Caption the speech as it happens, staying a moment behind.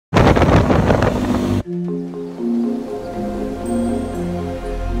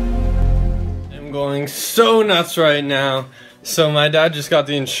going so nuts right now. So my dad just got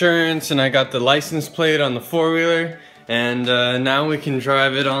the insurance and I got the license plate on the four-wheeler, and now we can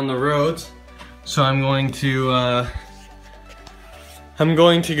drive it on the roads. So I'm going to go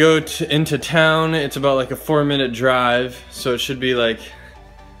into town. It's about like a 4-minute drive, so it should be like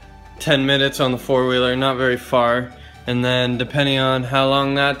 10 minutes on the four-wheeler, not very far. And then depending on how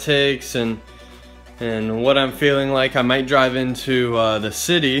long that takes and what I'm feeling like, I might drive into the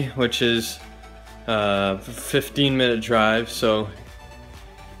city, which is a 15-minute drive, so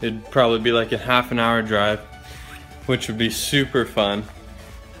it'd probably be like a half-an-hour drive, which would be super fun.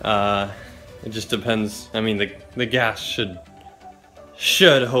 It just depends. I mean, the gas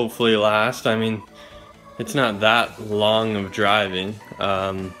should hopefully last. I mean, it's not that long of driving,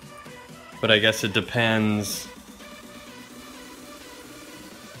 but I guess it depends.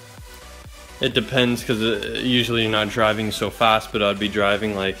 It depends, because usually you're not driving so fast, but I'd be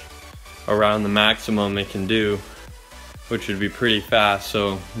driving like around the maximum it can do, which would be pretty fast,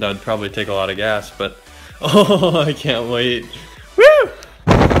 so that would probably take a lot of gas, but oh, I can't wait. Woo!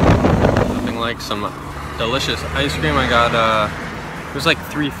 Nothing like some delicious ice cream. I got, it was like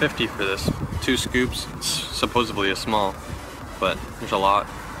 $3.50 for this. 2 scoops. It's supposedly a small, but there's a lot.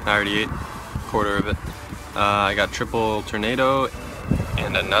 I already ate a quarter of it. I got triple tornado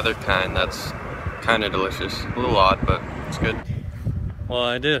and another kind that's kind of delicious. A little odd, but it's good. Well,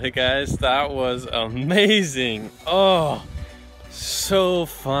 I did it, guys. That was amazing. Oh, so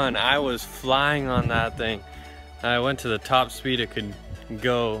fun. I was flying on that thing. I went to the top speed it could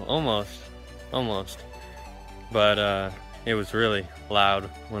go, almost. But it was really loud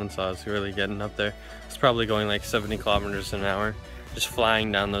once I was really getting up there. It's probably going like 70 kilometers an hour, just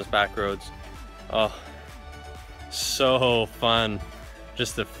flying down those back roads. Oh, so fun.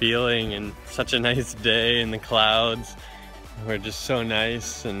 Just the feeling, and such a nice day, and the clouds were just so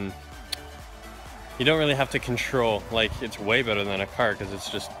nice, and you don't really have to control. Like, it's way better than a car because it's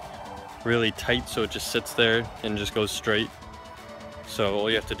just really tight, so it just sits there and just goes straight. So all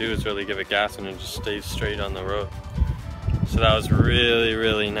you have to do is really give it gas and it just stays straight on the road. So that was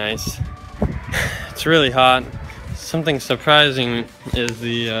really nice. It's really hot. Something surprising is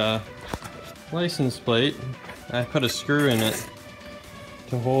the license plate. I put a screw in it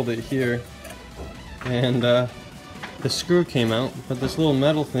to hold it here, and the screw came out, but this little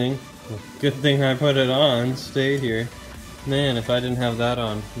metal thing, good thing I put it on, stayed here. Man, if I didn't have that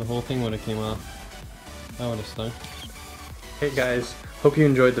on, the whole thing would have came off. That would have stunk. Hey guys, hope you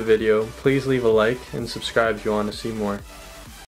enjoyed the video. Please leave a like and subscribe if you want to see more.